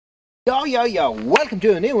Yo, welcome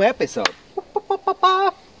to a new episode.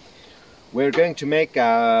 We're going to make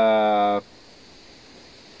a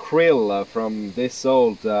krill from this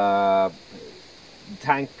old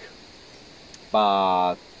tank,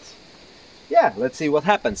 but yeah, let's see what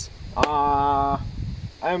happens.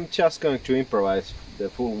 I'm just going to improvise the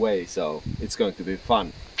full way, so it's going to be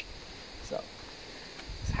fun. So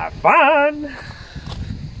let's have fun!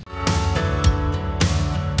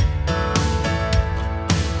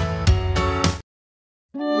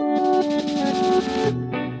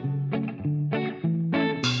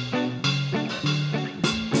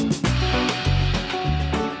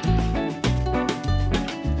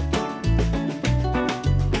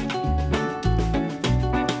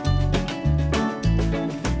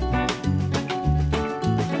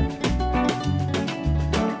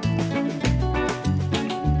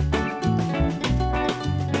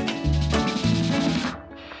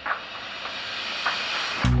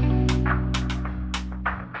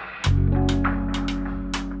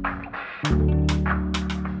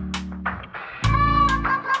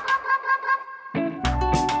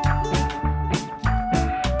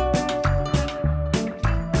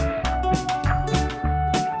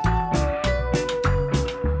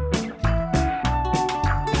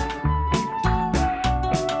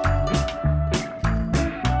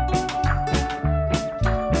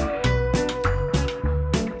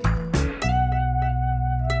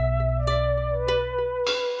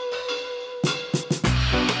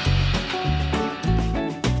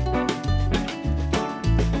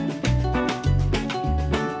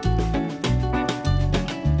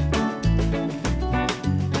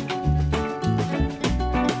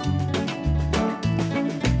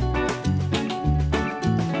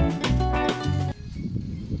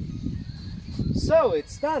 So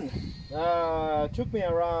it's done. Took me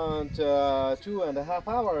around 2.5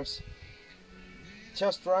 hours.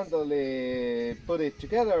 Just randomly put it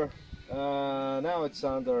together. Now it's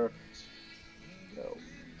under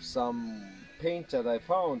some paint that I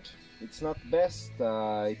found. It's not best.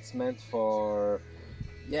 It's meant for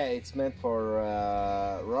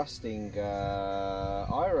rusting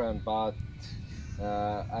iron, but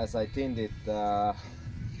as I tinned it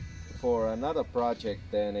for another project,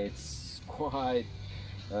 then it's quite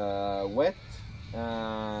wet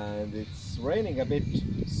and it's raining a bit,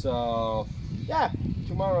 so yeah,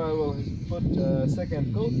 tomorrow I will put a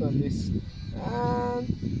second coat on this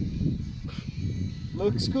and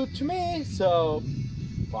looks good to me, so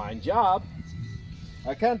fine job.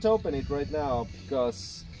 I can't open it right now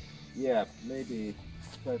because maybe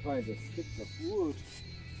if I find a stick of wood.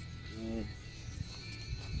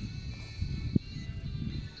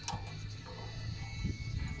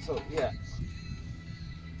 So yeah,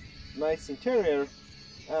 nice interior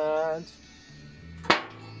and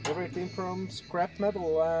everything from scrap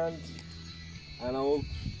metal and an old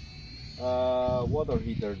water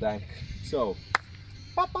heater tank. So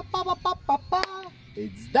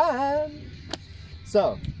it's done.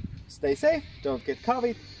 So stay safe, don't get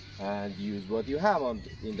COVID, and use what you have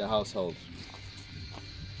in the household.